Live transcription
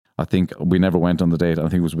I think we never went on the date. I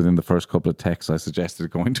think it was within the first couple of texts I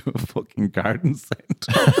suggested going to a fucking garden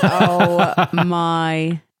centre. Oh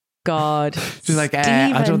my God. She's like,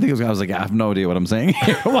 I don't think it was. I was like, I have no idea what I'm saying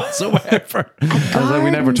here whatsoever. I was like,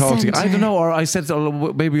 we never talked. I don't know. Or I said,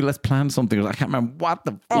 oh, maybe let's plan something. I can't remember what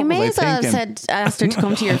the fuck you may was I as well thinking. have asked her to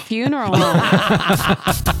come to your funeral.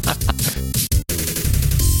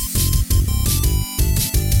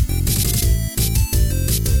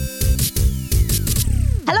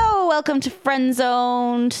 Hello, welcome to Friend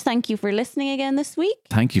Zoned. Thank you for listening again this week.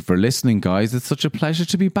 Thank you for listening, guys. It's such a pleasure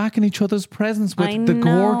to be back in each other's presence with I the know.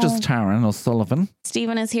 gorgeous Taryn O'Sullivan.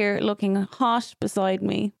 Stephen is here looking hot beside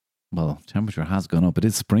me. Well, temperature has gone up. It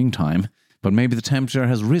is springtime, but maybe the temperature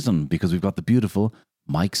has risen because we've got the beautiful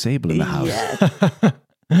Mike Sable in the house.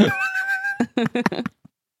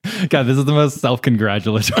 God, this is the most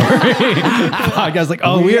self-congratulatory podcast. Like,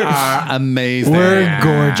 oh, we are amazing. We're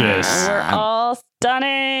gorgeous. We're all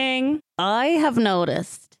stunning. I have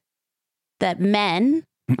noticed that men,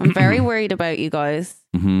 I'm very worried about you guys,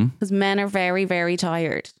 because men are very, very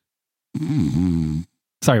tired.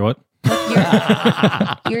 Sorry, what?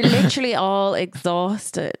 You're literally all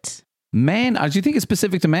exhausted. Men? Do you think it's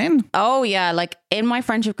specific to men? Oh yeah, like in my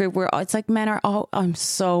friendship group, it's like men are, oh, I'm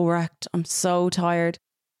so wrecked. I'm so tired.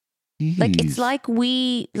 Like it's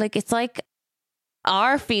like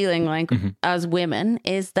our feeling like as women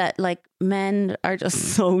is that like men are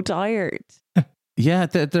just so tired. Yeah,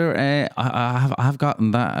 I have gotten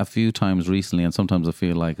that a few times recently, and sometimes I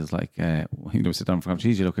feel like it's like sit down for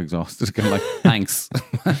geez, you look exhausted. Kind of like thanks,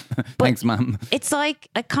 thanks, man. It's like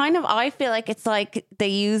I feel like it's like they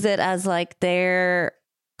use it as like they're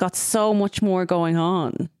got so much more going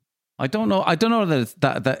on. I don't know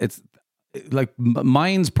that it's like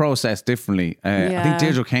mine's processed differently. I think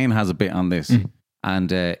Deirdre Kane has a bit on this. And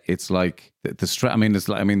it's like the stress. I mean, the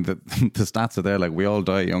stats are there. Like we all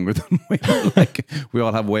die younger than we like. We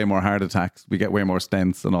all have way more heart attacks. We get way more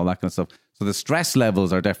stents and all that kind of stuff. So the stress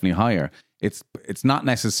levels are definitely higher. It's not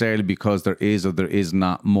necessarily because there is or there is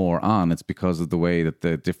not more on. It's because of the way that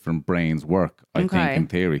the different brains work. I think in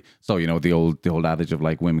theory. So the old adage of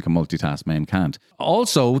like women can multitask, men can't.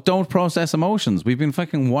 Also, don't process emotions. We've been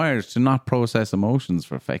fucking wired to not process emotions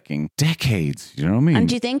for fucking decades. You know what I mean? And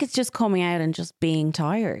do you think it's just coming out and just being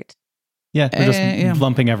tired? Yeah, we're just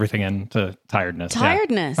lumping everything into tiredness.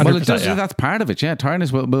 Tiredness. Yeah. Well, 100%, that's part of it. Yeah,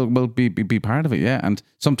 tiredness will be part of it. Yeah, and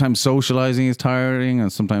sometimes socializing is tiring, and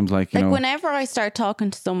sometimes like whenever I start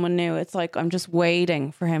talking to someone new, it's like I'm just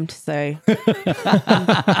waiting for him to say, I'm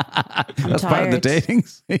that's tired. part of the dating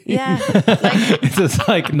scene. Yeah, like It's just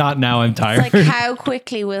like, not now, I'm tired. it's like how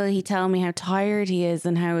quickly will he tell me how tired he is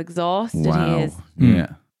and how exhausted Wow. he is?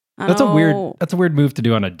 Yeah. I That's know. a weird move to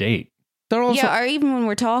do on a date. They're also or even when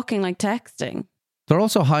we're talking, like texting. they're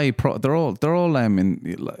also high pro. They're all are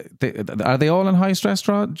they all in high stress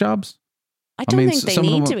jobs? I don't think they some of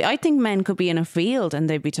need them to be. I think men could be in a field and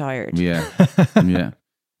they'd be tired. Yeah, yeah.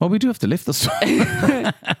 Well, we do have to lift the stuff.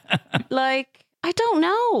 Like, I don't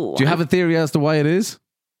know. Do you have a theory as to why it is?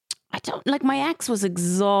 I don't, like, my ex was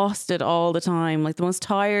exhausted all the time, like the most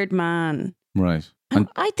tired man. Right. And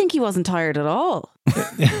I think he wasn't tired at all.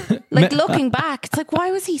 Like, looking back, it's like,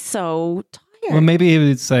 why was he so tired? Well, maybe he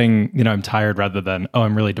was saying, I'm tired rather than, oh,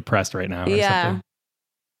 I'm really depressed right now. Or Yeah. something.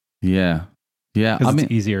 Yeah. Yeah. Because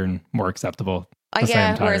it's easier and more acceptable. to say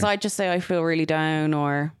I'm whereas tired. I just say I feel really down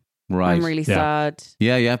or Right. I'm really sad.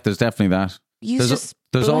 Yeah. There's definitely that.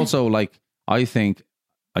 There's also like, I think,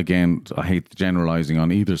 again, I hate generalizing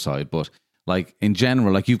on either side, but like in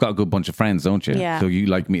general, like you've got a good bunch of friends, don't you? Yeah. So you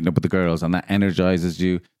like meeting up with the girls and that energizes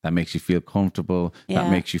you. That makes you feel comfortable. Yeah. That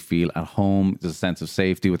makes you feel at home. There's a sense of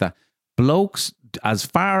safety with that. Blokes, as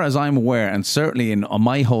far as I'm aware, and certainly in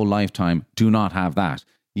my whole lifetime, do not have that.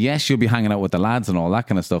 Yes, you'll be hanging out with the lads and all that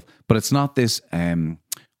kind of stuff, but it's not this, I'm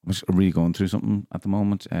just really going through something at the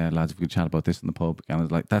moment. Lads, if we could chat about this in the pub, and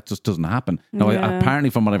it's like, that just doesn't happen. Now, apparently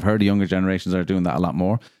from what I've heard, the younger generations are doing that a lot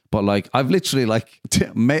more. But like, I've literally like,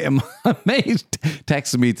 mate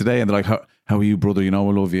texted me today and they're like, how are you, brother? I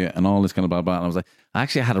love you and all this kind of blah, blah. And I was like, I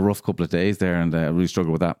actually had a rough couple of days there and I really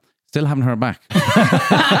struggled with that. Still haven't heard back.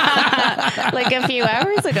 Like a few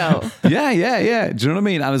hours ago. Yeah. Do you know what I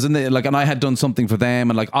mean? I was in and I had done something for them,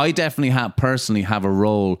 and like I definitely personally have a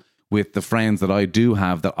role with the friends that I do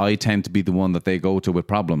have, that I tend to be the one that they go to with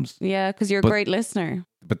problems. Yeah, because you're a great listener.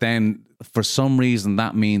 But then for some reason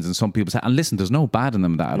that means, and some people say, and listen, there's no bad in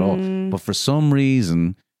them that at all. But for some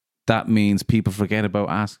reason that means people forget about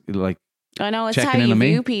I know, it's checking how in you on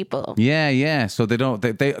me. view people. Yeah. So they don't,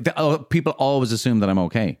 people always assume that I'm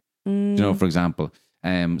okay. For example.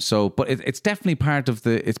 But it's definitely part of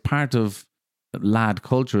lad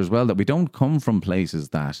culture as well, that we don't come from places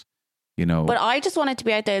that, you know. But I just want it to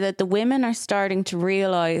be out there that the women are starting to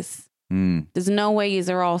realize there's no way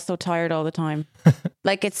you're all so tired all the time.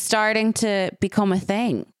 Like, it's starting to become a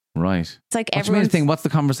thing. Right. It's like What's the thing? What's the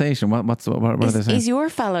conversation? What are they saying? Is your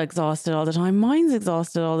fella exhausted all the time? Mine's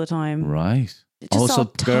exhausted all the time. Right. Just Also,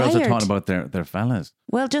 all girls are tired. talking about their fellas.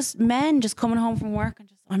 Well, just men just coming home from work and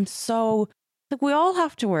just, I'm so, like, we all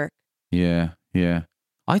have to work. Yeah, yeah.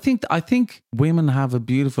 I think women have a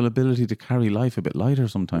beautiful ability to carry life a bit lighter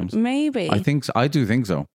sometimes. Maybe. I do think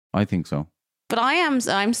so. I think so. But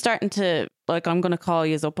I'm starting to, like, I'm going to call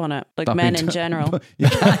you up on it, like Stop men being in general. But you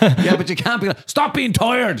can't be like, stop being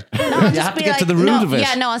tired. No, You just have to be get like, to the root no, of it.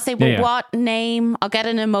 Yeah, no, I'll say, well, Yeah, yeah. what name? I'll get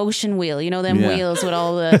an emotion wheel, you know, them Yeah. wheels with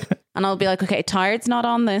all the, and I'll be like, okay, tired's not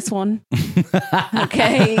on this one.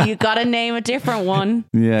 Okay, you got to name a different one.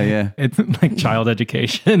 Yeah, yeah. It's like child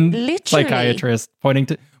education. Literally. Psychiatrist pointing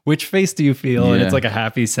to which face do you feel? And Yeah. it's like a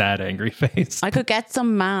happy, sad, angry face. I could get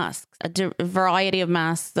some masks, a variety of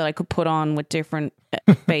masks that I could put on with different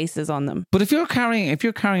faces on them. But if you're carrying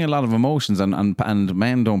a lot of emotions and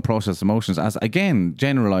men don't process emotions, as again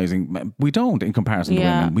generalizing, we don't in comparison to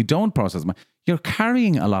Yeah. women. We don't process them. You're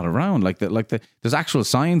carrying a lot around, there's actual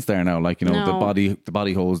science there now, like, you know, No.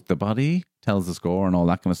 the body tells the score and all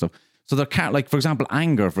that kind of stuff. So there can't, like, for example,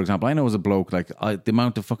 anger. For example, I know as a bloke, like, the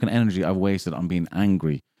amount of fucking energy I've wasted on being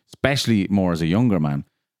angry, especially more as a younger man.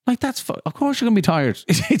 Like, of course you're gonna be tired.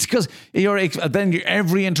 It's because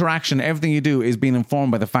every interaction, everything you do is being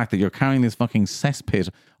informed by the fact that you're carrying this fucking cesspit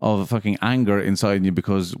of fucking anger inside you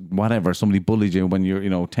because whatever, somebody bullied you when you're, you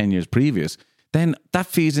know, 10 years previous. Then that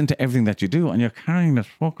feeds into everything that you do, and you're carrying this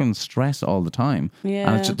fucking stress all the time.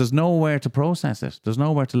 Yeah. And there's nowhere to process it. There's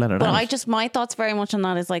nowhere to let it But out. my thoughts very much on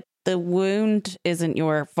that is like, the wound isn't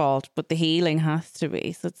your fault, but the healing has to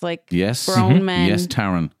be. So it's like, Yes. grown men Yes,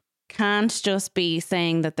 Taryn. can't just be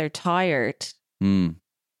saying that they're tired. Mm.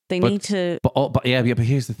 They But- need to, But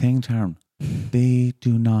here's the thing, Taryn. They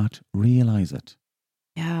do not realize it.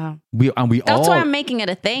 yeah. We That's all. why I'm making it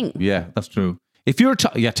a thing. Yeah, that's true. If you're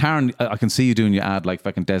Taryn, I can see you doing your ad like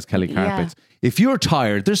fucking Des Kelly carpets. If you're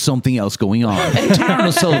tired, there's something else going on. Taryn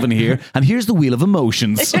O'Sullivan here, and here's the wheel of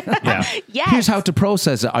emotions. Yeah. Yes. Here's how to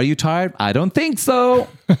process it. Are you tired? I don't think so.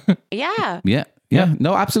 Yeah. Yeah.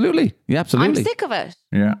 No, absolutely. Yeah, absolutely. I'm sick of it.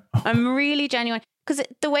 Yeah. I'm really genuine. Because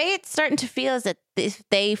the way it's starting to feel is that if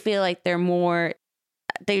they feel like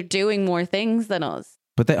they're doing more things than us.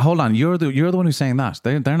 But hold on, you're the one who's saying that.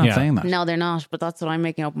 They're not Yeah. saying that. No, they're not. But that's what I'm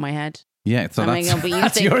making up in my head. Yeah, so I'm that's, making up, but you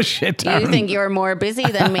that's think, your shit, Taryn. You think you're more busy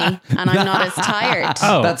than me, and I'm not as tired.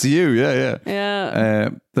 Oh, That's you. Yeah. Yeah,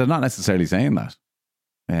 They're not necessarily saying that.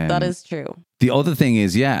 that is true. The other thing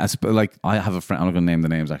is, like I have a friend, I'm not going to name the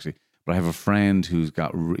names actually, but I have a friend who's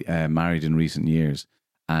got married in recent years,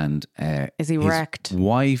 and Is he his wrecked? his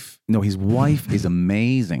wife is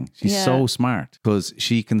amazing. She's Yeah. so smart because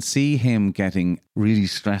she can see him getting really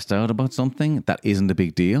stressed out about something that isn't a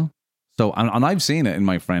big deal. So, and I've seen it in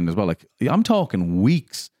my friend as well. Like, I'm talking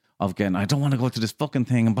weeks of getting, I don't want to go to this fucking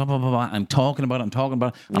thing and blah, blah, blah, blah. I'm talking about it.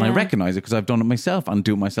 And I Yeah. recognize it because I've done it myself and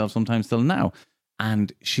do it myself sometimes still now.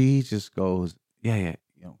 And she just goes, yeah, you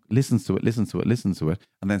know, listens to it,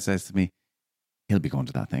 and then says to me, he'll be going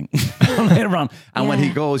to that thing later on. And when he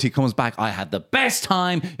Yeah. goes, he comes back, I had the best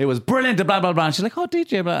time. It was brilliant, blah, blah, blah. And she's like, oh,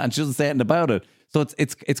 did you? And she doesn't say anything about it. So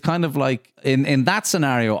it's kind of like, in that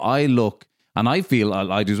scenario, I look, and I feel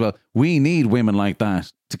I do as well, we need women like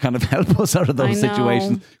that to kind of help us out of those I know.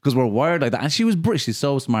 situations because we're wired like that. And she was she's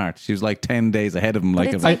so smart. She was like 10 days ahead of him.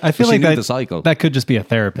 Like, it's I feel she like knew the cycle. that could just be a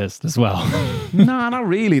therapist as well. No, not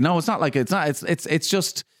really. No, it's not like it's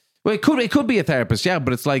just, well, it could be a therapist, yeah,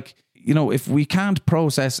 but it's like, you know, if we can't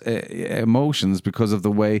process emotions because of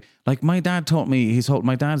the way, like my dad taught me,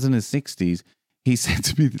 my dad's in his 60s. He said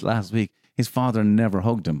to me last week, his father never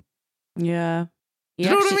hugged him. Yeah. Do you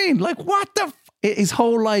know what I mean? Like, what the his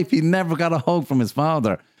whole life, he never got a hug from his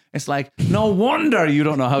father. It's like, no wonder you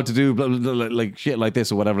don't know how to do blah, blah, blah, like shit like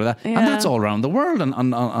this or whatever that. Yeah. And that's all around the world and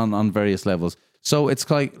on various levels. So it's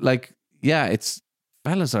like, yeah, it's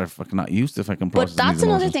fellas are fucking not used to fucking But processing that's these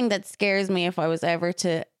another emotions. thing that scares me if I was ever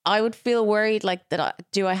to, I would feel worried like that.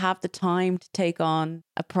 Do I have the time to take on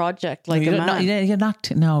a project like a man? You're not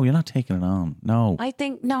taking it on. No. I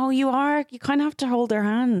think, no, you are. You kind of have to hold their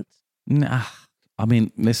hand. Nah. I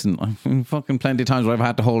mean, listen, I've fucking plenty of times where I've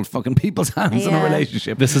had to hold fucking people's hands in a Yeah.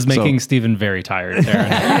 relationship. This is making Stephen very tired.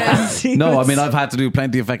 Darren. No, I mean, I've had to do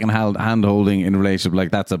plenty of fucking hand holding in a relationship.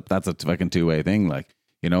 Like that's a fucking two-way thing. Like,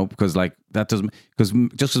 you know, because like that doesn't, because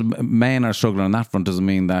just as men are struggling on that front doesn't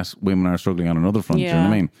mean that women are struggling on another front. Do you know what I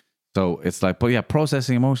Yeah. mean? So it's like, but yeah,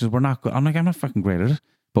 processing emotions, we're not good. I'm not fucking great at it.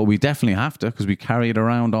 but we definitely have to because we carry it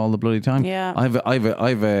around all the bloody time. Yeah. I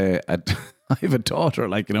have a daughter,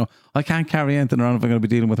 like, you know, I can't carry anything around if I'm going to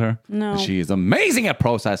be dealing with her. No. She is amazing at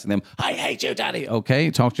processing them. I hate you, Daddy.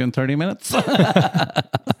 Okay, talk to you in 30 minutes.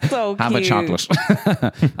 So Have a cute. chocolate.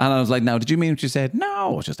 And I was like, now, did you mean what you said? No, I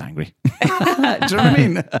was just angry. Do you know what I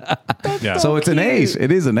mean? Yeah. So it's an 8.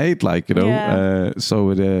 It is an 8, like, you know.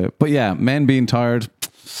 Yeah. But yeah, men being tired.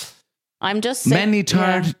 I'm just Men need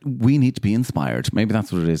tired. We need to be inspired. Maybe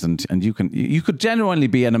that's what it is. And you could genuinely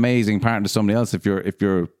be an amazing partner to somebody else if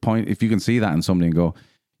you can see that in somebody and go,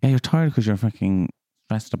 yeah, you're tired because you're fucking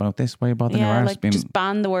stressed about this. Why are you bothering your arse? like just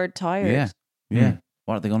ban the word tired. Yeah. Yeah.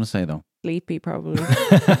 What are they going to say though? Sleepy, probably.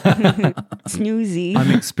 Snoozy.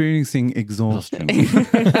 I'm experiencing exhaustion.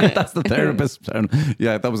 That's the therapist term.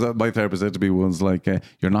 Yeah, that was my therapist said to me once, like,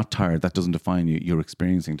 you're not tired. That doesn't define you. You're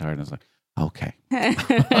experiencing tiredness. Like, okay.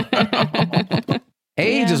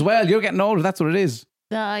 Age as well. You're getting older. That's what it is.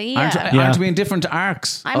 Aren't we in different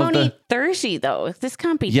arcs? I'm only 30 though. This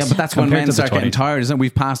can't be. Yeah, but that's when Compared men to the start getting 20s. tired, isn't it?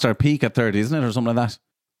 We've passed our peak at 30, isn't it? Or something like that.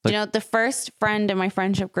 You know, the first friend in my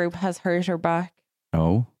friendship group has hurt her back.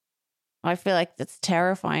 Oh. I feel like that's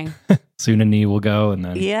terrifying. Soon a knee will go, and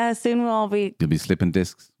then Yeah, soon we'll all be You'll be slipping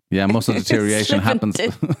discs. Yeah, muscle deterioration Slipping happens.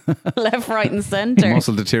 left, right, and center.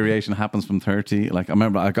 Muscle deterioration happens from 30. Like, I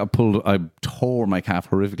remember I tore my calf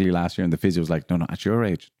horrifically last year, and the physio was like, no, at your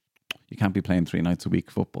age, you can't be playing 3 nights a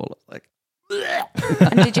week football. I was like,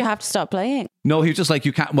 And did you have to stop playing? no, he was just like,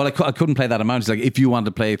 you can't. Well, I couldn't play that amount. He's like, if you want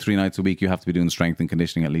to play 3 nights a week, you have to be doing strength and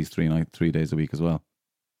conditioning at least 3 days a week as well.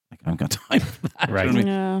 Like, I haven't got time for that. Right. You know what I mean?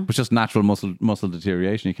 No. It's just natural muscle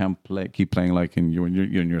deterioration. You can't keep playing like you're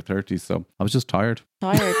in your 30s. So I was just tired.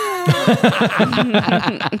 Tired.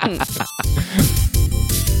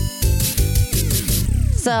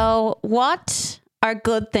 So, what are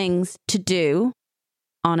good things to do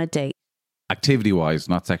on a date? Activity wise,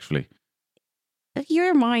 not sexually.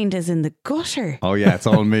 Your mind is in the gutter. Oh yeah, it's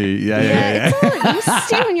all me. Yeah. It's all, you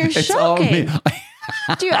Stephen, you're It's all shocking. me.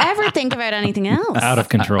 Do you ever think about anything else? out of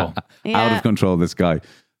control. Out of control, this guy.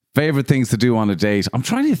 Favorite things to do on a date. I'm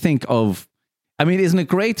trying to think of, I mean, isn't it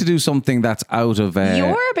great to do something that's out of...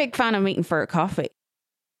 You're a big fan of meeting for a coffee.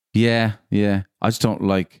 Yeah. I just don't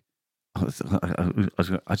like... I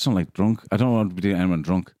just don't like drunk. I don't want to be doing anyone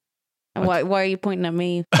drunk. Why are you pointing at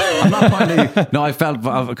me? I'm not pointing. No, I felt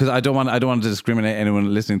because I don't want to discriminate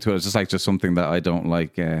anyone listening to it. It's just something that I don't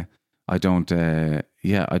like. I don't.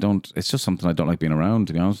 It's just something I don't like being around,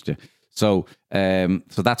 to be honest with you. So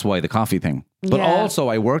that's why the coffee thing. But Yeah. also,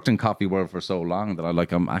 I worked in coffee world for so long that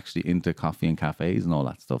I'm actually into coffee and cafes and all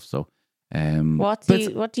that stuff. So, What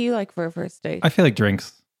do you like for a first date? I feel like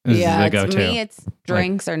drinks is the it's go-to. me. It's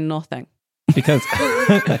drinks or nothing. Because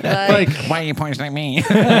Like, why are you pointing at me?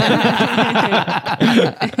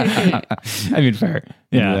 I mean, fair.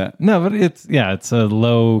 Yeah. No, but it's a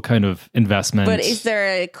low kind of investment. but is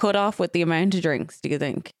there a cutoff with the amount of drinks? Do you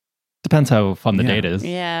think? Depends how fun the Yeah. date is.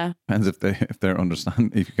 Yeah. Depends if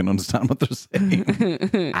you can understand what they're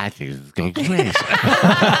saying. I think it's going great.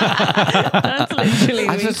 That's literally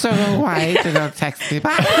me. don't know why they don't text me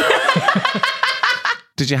back.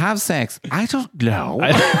 Did you have sex? I don't know.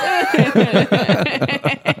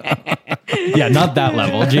 Yeah, not that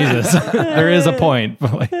level. Jesus, there is a point.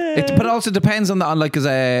 But like, But it also depends on like, because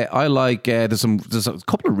I like there's a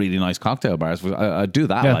couple of really nice cocktail bars. I do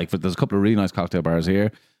that. Yeah. But there's a couple of really nice cocktail bars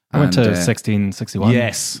here. I went to And, 1661.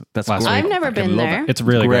 Yes, that's Last great. week. I've never I been love there. it. It's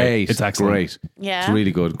really great. It's excellent. Great. Yeah. It's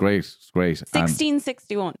really good. Great. It's great. And-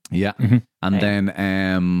 1661. yeah. Mm-hmm. And then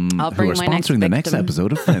I'll who bring are my next sponsoring the next victim.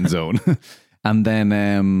 episode of Friend Zone. And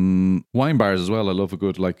then wine bars as well. I love a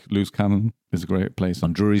good, like, Loose Cannon is a great place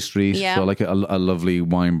on Drury Street. Yeah. So like a lovely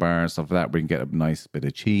wine bar, stuff like that, where you can get a nice bit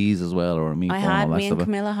of cheese as well, or a meatball. and all that Me and stuff.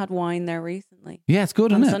 Camilla had wine there recently. Yeah, it's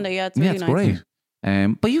good, on isn't it? Sunday, yeah, it's really it's nice. great.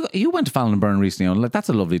 But you went to Fallon and Burn recently. Like, that's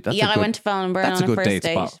a lovely. That's I a good, went to Fallon and Burn that's on a a good first date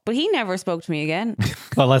date, spot. but he never spoke to me again.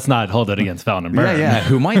 Well, let's not hold it against Fallon and Burn. Yeah.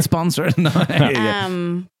 Who might sponsor it? No, yeah.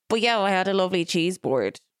 But yeah, I had a lovely cheese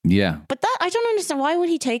board. Yeah. But that I don't understand. Why would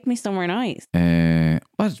he take me somewhere nice?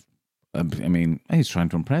 But I mean, he's trying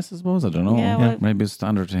to impress, I suppose. I don't know. Yeah, well- Maybe it's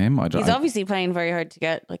standard to him. He's obviously playing very hard to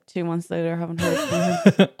get. Like 2 months later, I haven't heard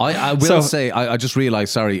from him. I will So- say, I just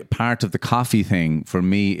realized, sorry, part of the coffee thing for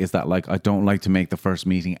me is that, like, I don't like to make the first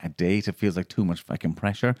meeting a date. It feels like too much fucking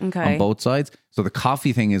pressure Okay. on both sides. So the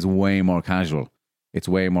coffee thing is way more casual. It's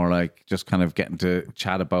way more like just kind of getting to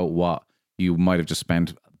chat about what you might have just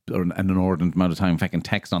spent an inordinate amount of time fucking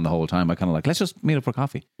text on the whole time. I kind of like, let's just meet up for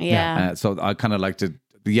coffee. Yeah. So I kind of like to,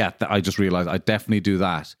 I just realized I definitely do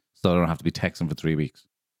that so I don't have to be texting for 3 weeks.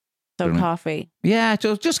 So coffee. Yeah,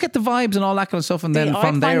 just get the vibes and all that kind of stuff, and then I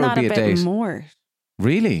from find there that would be a a bit date. more.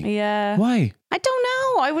 Really? Yeah. Why? I don't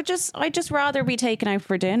know. I just rather be taken out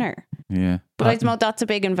for dinner. Yeah. But I suppose that's a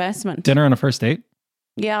big investment. Dinner on a first date?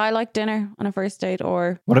 Yeah, I like dinner on a first date.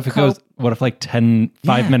 Or What if it Coke. goes, what if like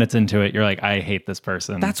 5 minutes into it, you're like, I hate this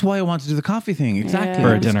person. That's why I want to do the coffee thing. Exactly. Yeah.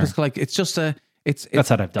 For It's dinner. just like, it's just it's That's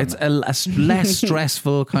how I've done It's that. a less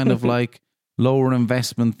stressful kind of like lower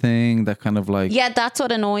investment thing that kind of like, Yeah, that's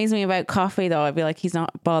what annoys me about coffee though. I'd be like, he's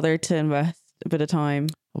not bothered to invest a bit of time.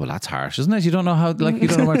 well, that's harsh, isn't it? You don't know how, like, you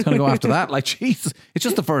don't know where it's going to go after that. Like, jeez, it's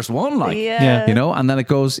just the first one, like, Yeah. you know, and then it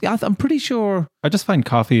goes, yeah, I'm pretty sure. I just find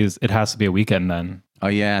coffee it has to be a weekend then. Oh,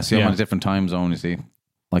 yeah. See, I'm Yeah. on a different time zone, you see.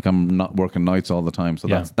 Like, I'm not working nights all the time. So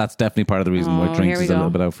Yeah. that's definitely part of the reason why Oh, drinks here we is a go. little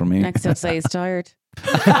bit out for me. Next he'll say he's tired.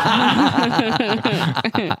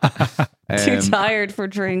 Too tired for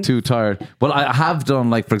drinks. Too tired. Well, I have done,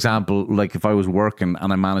 like, for example, like if I was working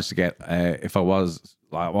and I managed to get, I'm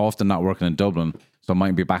often not working in Dublin, so I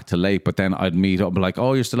might be back till late, but then I'd meet up, like,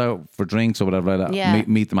 oh, you're still out for drinks or whatever like that. Yeah.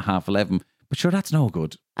 Meet them at 11:30. But sure, that's no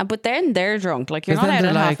good. But then they're drunk. Like you're 'Cause not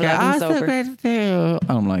then out they're at like, 11 sober. great to see you.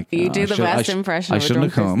 I'm like, You oh, do the best impression I of a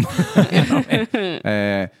shouldn't drunk have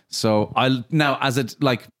come. So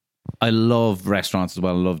I love restaurants as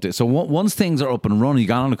well. I loved it. So once things are up and running, you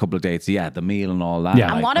got on a couple of dates, yeah, the meal and all that. Yeah.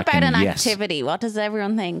 And like, what I about can- an yes. activity? What does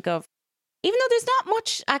everyone think of? Even though there's not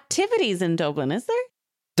much activities in Dublin, is there?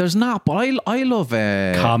 There's not, but I love.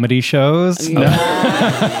 Comedy shows? There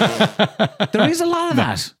is a lot of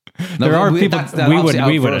that. There are people- we obviously wouldn't-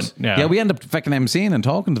 out for us. yeah. We end up fucking MCing and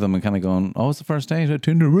talking to them and kind of going, "Oh, it's the first date at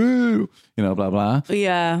Tinder, woo," you know, blah blah.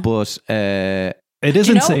 Yeah. But It is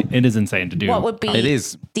Do you know insane. It is insane to do. What would be it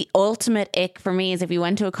is. the ultimate ick for me is if you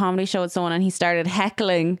went to a comedy show with someone and he started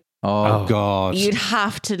heckling, Oh God. you'd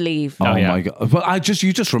have to leave. Oh yeah. my God. Well,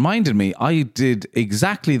 you just reminded me. I did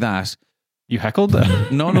exactly that. You heckled?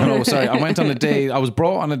 No. Sorry. I went on a date. I was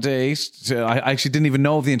brought on a date. I actually didn't even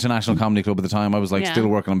know of the International Comedy Club at the time. I was like Yeah. still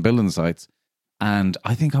working on building sites. And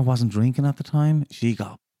I think I wasn't drinking at the time. She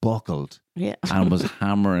got buckled Yeah. and was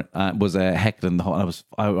hammering, heckling the whole.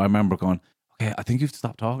 I remember going, okay, I think you have to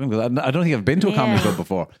stop talking because I don't think I've been to a comedy Yeah. club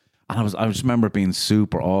before. And I just remember it being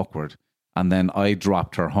super awkward. And then I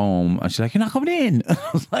dropped her home and she's like, "You're not coming in." I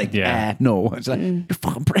was like, Yeah. no. She's like, "You're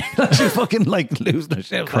fucking pregnant." She's fucking like losing her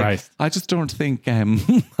shit. Like, Christ. I just don't think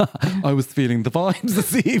I was feeling the vibes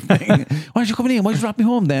this evening. Why aren't you coming in? Why did you drop me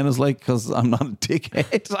home then? It's like, because I'm not a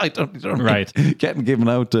dickhead. I don't Right. getting given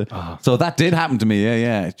out to. So that did happen to me.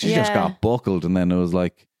 Yeah. She just Yeah. got buckled and then it was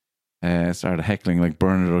like, started heckling like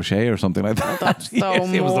Bernard O'Shea or something like that. That's so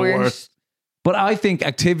Yes, it was the moist. worst. But I think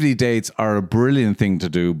activity dates are a brilliant thing to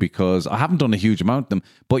do because I haven't done a huge amount of them.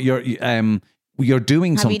 But you're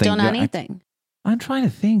doing Have something. you done you're- anything? I'm trying to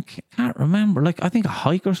think. I can't remember. Like I think a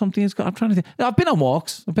hike or something is good. I'm trying to think. I've been on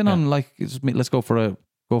walks. I've been on like let's go for a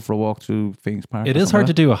walk through Phoenix Park. It is hard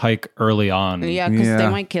to do a hike early on. Yeah, because they Yeah.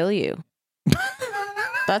 might kill you.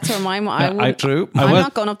 That's where my Yeah, I wouldn't- True. I I'm was-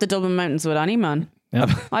 not going up the Dublin Mountains with any man. Yeah.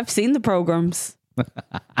 I've seen the programs.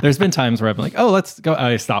 There's been times where I've been like, oh, let's go.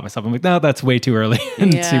 I stop myself. I'm like, no, that's way too early.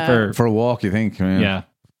 And Yeah. super. For a walk, you think? Yeah.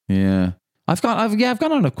 Yeah. I've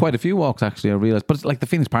gone on quite a few walks actually. I realized, but it's like the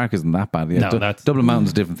Phoenix Park isn't that bad. Yeah, No, that's- Dublin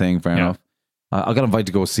Mountain's a different thing. Fair Yeah. enough. I got invited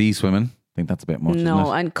to go sea swimming. I think that's a bit much. No,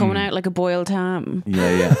 isn't it? and coming out like a boiled ham.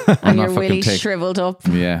 Yeah. And I'm you're not fucking really take- shriveled up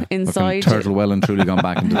Yeah, inside. fucking turtle well and truly gone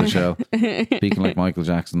back into the shell. Speaking like Michael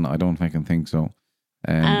Jackson, I don't fucking think so.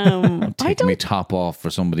 I Taking me don't. top off for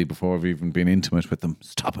somebody before I've even been intimate with them.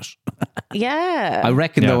 Stop it. Yeah. I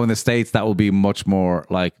reckon Yeah. though in the States that will be much more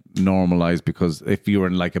like normalized because if you were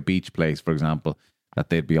in like a beach place, for example, that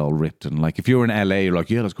they'd be all ripped and like if you were in LA, you're like,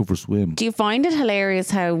 yeah, let's go for a swim. Do you find it hilarious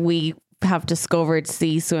how we have discovered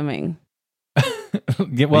sea swimming?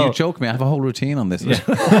 Yeah, Well, well, you joke me. I have a whole routine on this.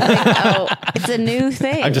 Oh, it's a new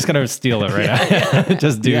thing. I'm just going to steal it right now.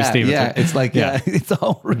 Just do Steven. Yeah, it's like it's a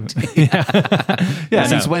whole routine. Yeah,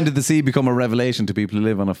 Since no. when did the sea become a revelation to people who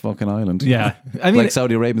live on a fucking island? Yeah. I mean, Like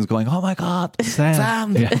Saudi Arabians going, "Oh my God,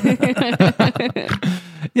 sand."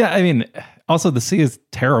 yeah, I mean, also the sea is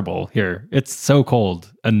terrible here. It's so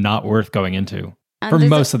cold and not worth going into And for there's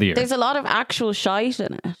most of the year. There's a lot of actual shite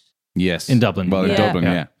in it. Yes. In Dublin. Well, in Yeah. Dublin,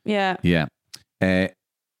 Yeah. yeah. Yeah. Yeah.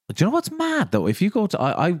 Do you know what's mad though? If you go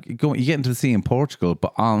to, you get into the sea in Portugal,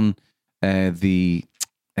 but on the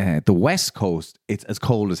west coast, it's as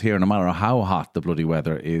cold as here, no matter how hot the bloody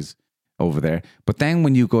weather is over there. But then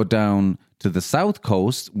when you go down to the south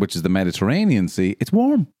coast, which is the Mediterranean Sea, it's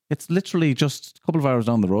warm. It's literally just a couple of hours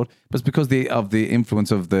down the road. But it's because of the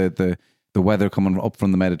influence of the weather coming up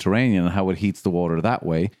from the Mediterranean and how it heats the water that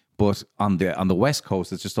way. But on the west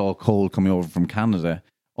coast, it's just all cold coming over from Canada,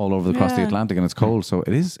 all over across the Yeah. Atlantic, and it's cold. So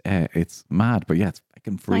it is, it's mad. But yeah, it's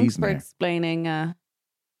fucking Thanks freezing for there. explaining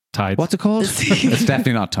Tides. What's it called? It's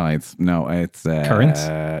definitely not tides. No, it's Currents?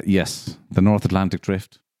 Yes, the North Atlantic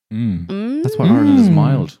Drift. Mm. That's why Ireland is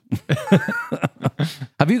mild.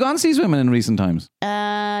 Have you gone sea swimming in recent times?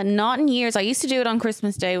 Not in years. I used to do it on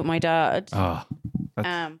Christmas Day with my dad. Oh,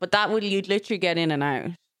 But you'd literally get in and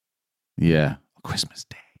out. Yeah, Christmas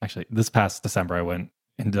Day. actually, this past December, I went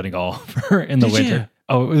in Donegal in the Did winter. you?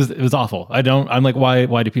 Oh, it was awful. I'm like,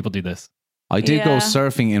 why do people do this? I did go Yeah.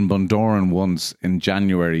 surfing in Bundoran once in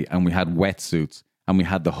January, and we had wetsuits and we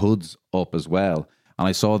had the hoods up as well. And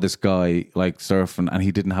I saw this guy like surfing, and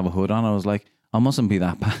he didn't have a hood on. I was like, I mustn't be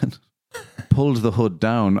that bad. Pulled the hood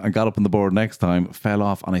down and got up on the board next time, fell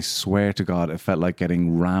off, and I swear to God, it felt like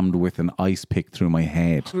getting rammed with an ice pick through my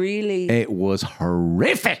head. Really? It was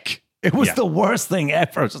horrific. It was Yeah. the worst thing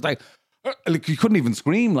ever. It's just like you couldn't even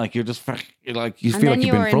scream. Like you're just like you And feel then like you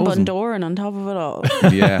you've were been in frozen. Bundoran on top of it all.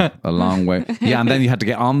 Yeah, a long way. Yeah, and then you had to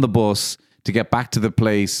get on the bus to get back to the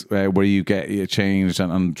place where you get changed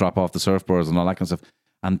and drop off the surfboards and all that kind of stuff.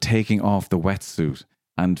 And taking off the wetsuit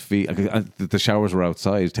and the showers were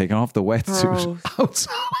outside. Taking off the wetsuit Gross.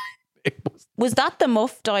 outside. It was, Was that the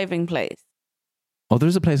Muff diving place?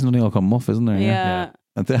 there's a place in Donegal called Muff, isn't there? Yeah.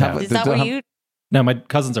 And they have, Is they that don't where have- you? No, my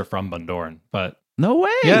cousins are from Bundoran, but No way.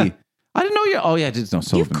 Yeah. I didn't know you. Oh yeah, I did know.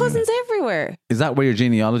 You have cousins everywhere. Is that where your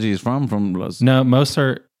genealogy is from? no, most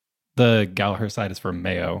are the Gallagher side is from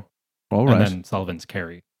Mayo, All right. and then Sullivan's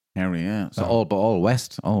Kerry. Harry, yeah. So Oh. all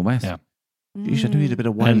west. Yeah. You should need a bit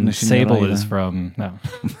of And wildness in your Sable life, is eh? from no.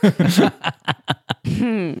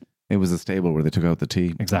 Hmm. It was a stable where they took out the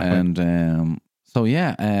tea. Exactly. And so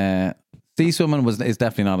yeah, sea swimming is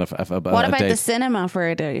definitely not a What about date. the cinema for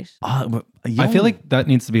a date? I feel like that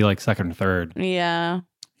needs to be like second or third, Yeah.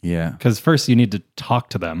 yeah. because first you need to talk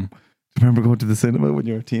to them. Remember going to the cinema when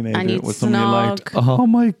you were a teenager And you'd with somebody you liked? snog. Oh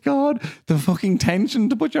my god, the fucking tension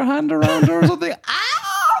to put your hand around her or something.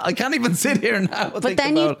 Ah, I can't even sit here now. But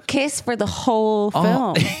then you kiss for the whole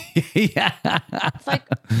film. yeah. It's like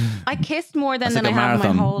I kissed more That's than like I a have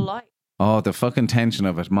marathon. my whole life. Oh, the fucking tension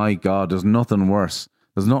of it. My God, there's nothing worse.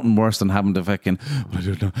 There's nothing worse than having to fucking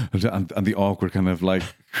and the awkward kind of like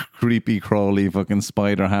creepy crawly fucking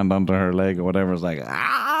spider hand onto her leg or whatever. It's like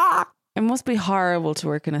It must be horrible to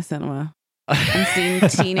work in a cinema and seeing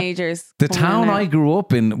teenagers. The coming town in I out. grew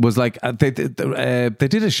up in was like they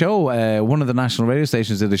did a show. One of the national radio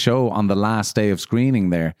stations did a show on the last day of screening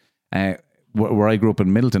there, where I grew up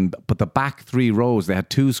in Middleton. But the back 3 rows, they had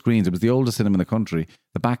 2 screens. It was the oldest cinema in the country.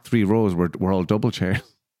 The back 3 rows were all double chairs.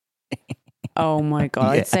 Oh my God.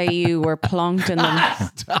 I'd say you were plonked in them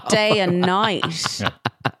day and night.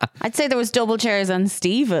 I'd say there was double chairs and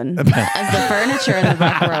Stephen as the furniture in the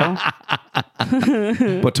back row.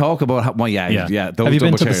 But talk about how, well, yeah. Those Have you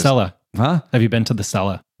been double to the chairs. Cella? Huh? Have you been to the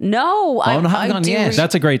Cella? No. I haven't gone yet.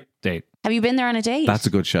 That's a great date. Have you been there on a date? That's a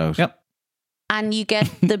good shout. Yep. And you get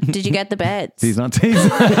did you get the beds? He's not teasing.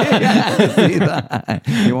 Yeah, see that.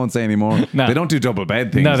 He won't say anymore. No. They don't do double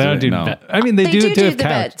bed things. No, they don't do. No. I mean, they They do do have the couch.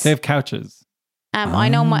 beds. They have couches. I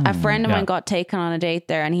know a friend of Yeah. mine got taken on a date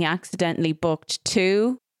there and he accidentally booked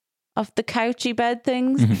 2 of the couchy bed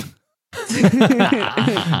things.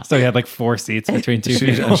 So he had like 4 seats between 2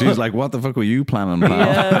 people. And she's like, "What the fuck were you planning,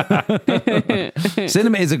 pal?"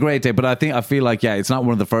 Cinema is a great day, but I feel like it's not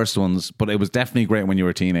one of the first ones, but it was definitely great when you were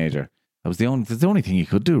a teenager. That was the only thing you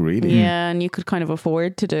could do, really. Yeah, and you could kind of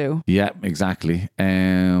afford to do. Yeah, exactly.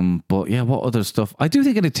 But yeah, what other stuff? I do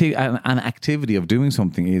think an activity of doing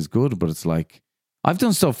something is good, but it's like I've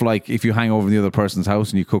done stuff like if you hang over in the other person's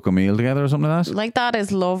house and you cook a meal together or something like that. Like that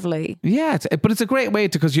is lovely. Yeah, but it's a great way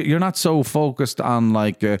to because you're not so focused on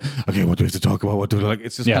like okay, what do we have to talk about? What do we like?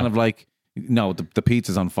 It's just kind of like no, the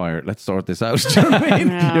pizza's on fire. Let's sort this out. Do you know what I mean?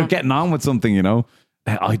 Yeah. You're getting on with something, you know.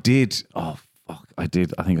 I did. Oh fuck, I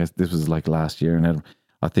did. I think this was like last year, and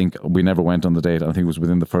I think we never went on the date. I think it was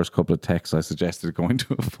within the first couple of texts I suggested going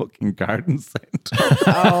to a fucking garden centre.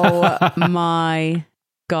 Oh my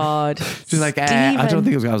God. She's like, I don't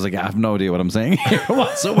think it was. I was like, I have no idea what I'm saying here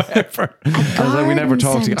whatsoever. I was like, we never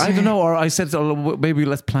talked. I don't know. Or I said, oh, maybe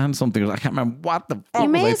let's plan something. I can't remember what the fuck You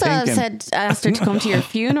may was as I well have thinking. asked her to come to your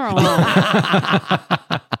funeral.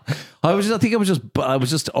 I was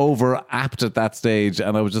just over apt at that stage,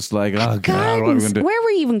 and I was just like, oh god, what are we Gardens. gonna do? Where were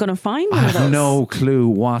you even going to find I one of have those? no clue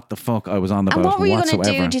what the fuck I was on about And what were you going to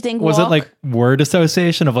whatsoever. do? Do you think? Was walk? it like word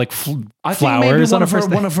association of like I think maybe flowers on one a of her first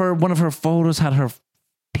date? one of her photos had her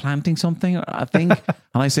planting something, I think.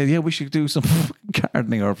 And I said, yeah, we should do some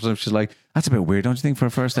gardening or something. She's like, that's a bit weird, don't you think, for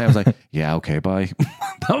a first day? I was like, yeah, okay, bye.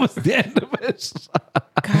 That was the end of it.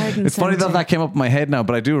 Garden It's funny centre. that came up in my head now,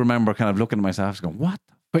 but I do remember kind of looking at myself going, what?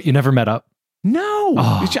 But you never met up.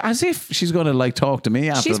 No, as if she's going to like talk to me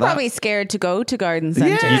after She's that. probably scared to go to garden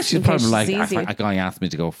centres. Yeah, she's in probably case like, she sees you. a guy asked me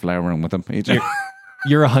to go flowering with him.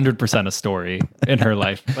 You're 100% a story in her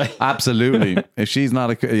life. Absolutely. If she's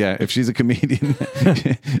not if she's a comedian,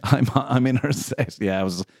 I'm in her set. Yeah,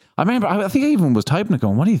 I remember. I think I even was typing it,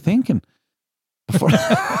 going, "What are you thinking?" Before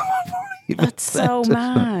That's so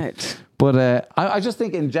mad. But I just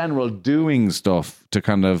think in general, doing stuff to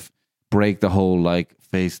kind of break the whole like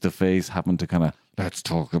face to face, having to kind of let's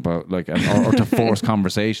talk about like or to force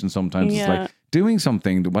conversation. Sometimes it's like doing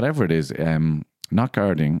something, whatever it is. Not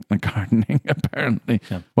gardening, apparently.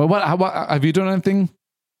 Yeah. Well, what have you done anything?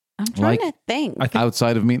 I'm trying to think.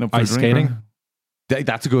 Outside of meeting up for ice skating.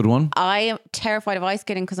 That's a good one. I am terrified of ice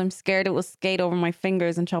skating because I'm scared it will skate over my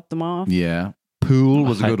fingers and chop them off. Yeah. Pool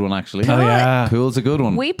was a good one, actually. Oh, yeah. Pool's a good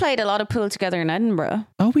one. We played a lot of pool together in Edinburgh.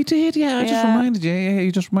 Oh, we did. Yeah, I just reminded you. Yeah,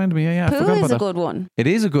 you just reminded me. Yeah, Pool is a good one. It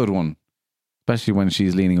is a good one. Especially when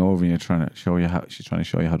she's leaning over and you're trying to show you how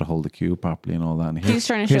to hold the cue properly and all that. And She's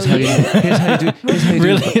trying to show you. Here's how you do.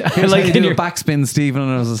 Really? Here's like how you do a backspin, Stephen.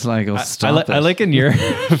 And I was just like, oh, stop it. I like in your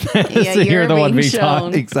you're the one being we shown.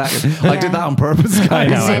 taught. Exactly. I did that on purpose,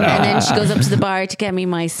 guys. I know. And then she goes up to the bar to get me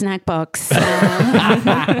my snack box.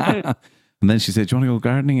 And then she said, "Do you want to go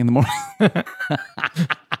gardening in the morning?"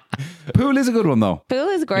 Pool is a good one, though. Pool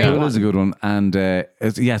is a great one. Pool is a good one, and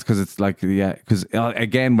because it's like because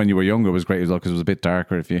again, when you were younger, it was great as well because it was a bit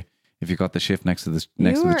darker if you got the shift next to the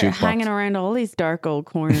jukebox. You were hanging around all these dark old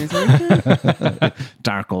corners, weren't you?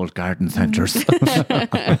 Dark old garden centres.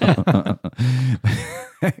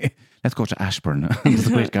 Let's go to Ashburn. There's a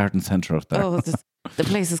great garden centre up there. Oh, the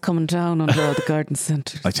place is coming down under all the garden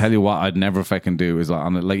centres. I tell you what, I'd never fucking do is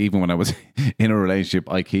like even when I was in a relationship,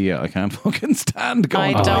 IKEA, I can't fucking stand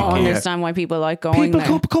going. I to don't IKEA. understand why people like going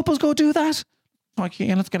there. Couples go do that.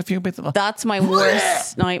 IKEA, let's get a few bits of. That's my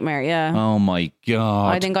worst nightmare. Yeah. Oh my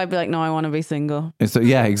god! I think I'd be like, no, I want to be single.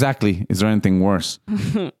 Yeah, exactly. Is there anything worse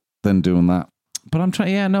than doing that? But I'm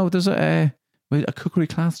trying. Yeah, no. There's a cookery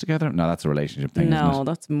class together. No, that's a relationship thing. No, isn't it?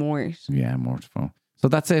 that's mort. Yeah, mortiful. So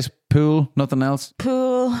that's it. Pool, nothing else.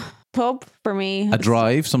 Pool, pub for me. A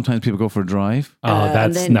drive. Sometimes people go for a drive. Oh,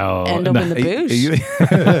 that's and then end up in the bush.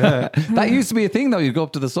 That used to be a thing, though. You'd go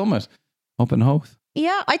up to the summit, up in Howth.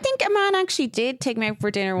 Yeah, I think a man actually did take me out for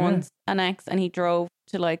dinner once, an ex, and he drove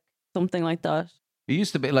to like something like that. It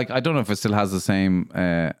used to be like, I don't know if it still has the same.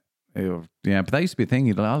 But that used to be a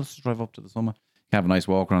thing. I'll just drive up to the summit. You have a nice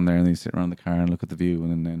walk around there, and then you sit around the car and look at the view,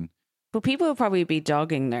 and then. But people would probably be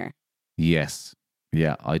jogging there. Yes,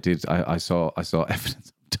 yeah, I did. I saw evidence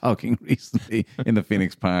of jogging recently in the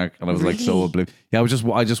Phoenix Park, and I was like so oblivious. Yeah,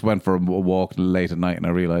 I just went for a walk late at night, and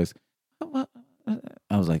I realized.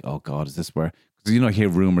 I was like, oh God, is this where? Because you hear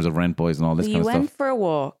rumors of rent boys and all this kind of stuff. You went for a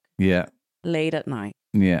walk. Yeah. Late at night.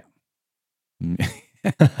 Yeah. And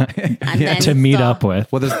then to meet up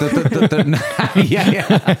with. Well, there's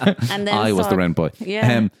yeah. And then I was the rent boy.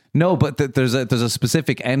 Yeah. No, but there's a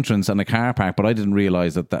specific entrance and a car park, but I didn't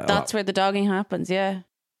realize that's where the dogging happens. Yeah.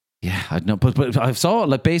 Yeah, I know, but I saw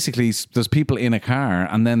like basically there's people in a car,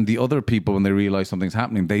 and then the other people, when they realize something's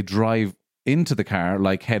happening, they drive into the car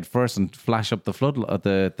like head first and flash up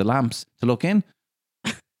the the lamps to look in.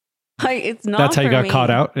 It's not. That's how you got caught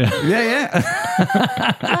out. Yeah.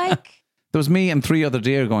 Like there was me and 3 other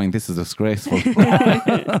deer going, "This is disgraceful."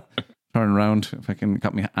 Turn around, if I can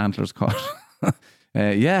got my antlers caught.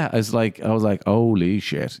 I was like, holy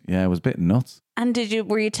shit. Yeah, it was a bit nuts. And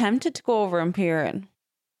were you tempted to go over and peer in?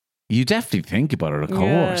 You definitely think about it, of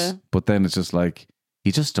course. But then it's just like,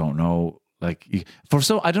 you just don't know. Like, I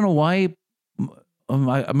don't know why.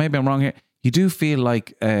 Maybe I'm wrong here. You do feel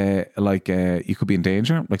like you could be in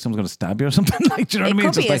danger, like someone's going to stab you or something. Like, do you know what I mean?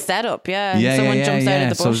 It could be a setup, Someone jumps out of the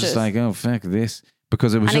bushes. So it's just like, oh fuck this,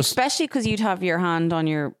 because it was especially because you'd have your hand on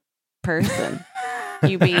your person,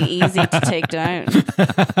 you'd be easy to take down.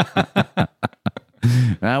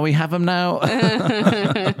 We have him now.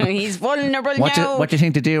 He's vulnerable now. What do you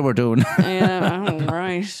think the deer were doing? Yeah,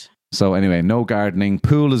 right. So anyway, no gardening.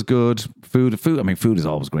 Pool is good. Food. I mean, food is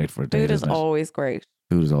always great for a day. Food is always great.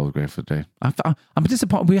 Food is always great for a day. I'm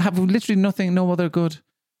disappointed. We have literally nothing. No other good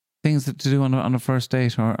things to do on a first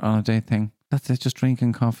date or on a date thing. That's it. Just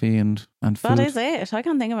drinking coffee and food. That is it. I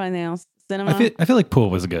can't think of anything else. Cinema. I feel like pool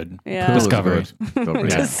was good. Yeah. Discovery.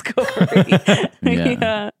 Discovery.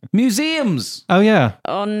 Yeah. Museums. Oh yeah.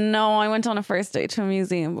 Oh no, I went on a first date to a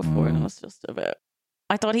museum before and it was just a bit.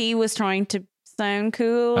 I thought he was trying to sound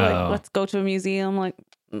cool. Like, let's go to a museum. Like,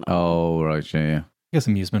 no. Oh right, yeah. I guess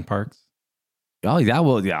amusement parks. Oh yeah,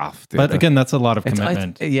 well, yeah. But again, that's a lot of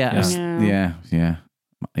commitment. Yeah.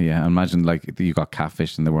 Yeah, imagine like you got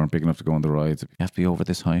catfish and they weren't big enough to go on the rides. You have to be over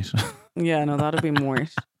this height. Yeah, no, that'd be more.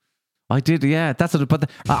 I did, yeah. That's what, but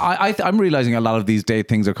I'm realizing a lot of these day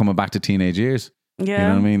things are coming back to teenage years. Yeah, you know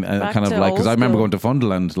what I mean? Kind of like, because I remember school. going to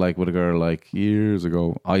Funderland like with a girl like years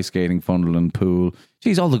ago, ice skating, Funderland, pool.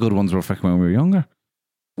 Geez, all the good ones were freaking when we were younger.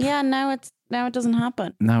 Yeah, now it doesn't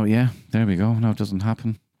happen. Now, yeah, there we go. Now it doesn't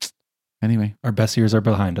happen. Anyway, Our best years are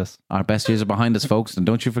behind us. our best years are behind us, folks, and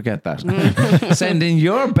don't you forget that. Send in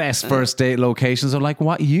your best first date locations, or like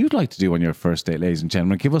what you'd like to do on your first date, ladies and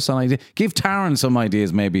gentlemen. Give us an idea. Give Taryn some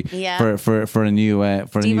ideas, maybe for a new Stephen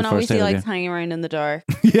first obviously date. likes hanging around in the dark.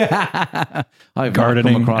 Yeah, I've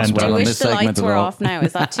Gardening come across and well I on wish this the segment lights at were all. off now.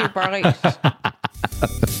 Is that too bright?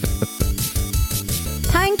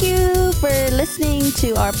 Thank you for listening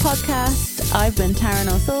to our podcast. I've been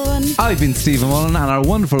Taryn O'Sullivan. I've been Stephen Mullen, and our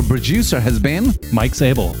wonderful producer has been Mike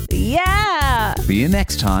Sable. Yeah. See you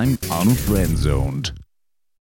next time on Friendzoned.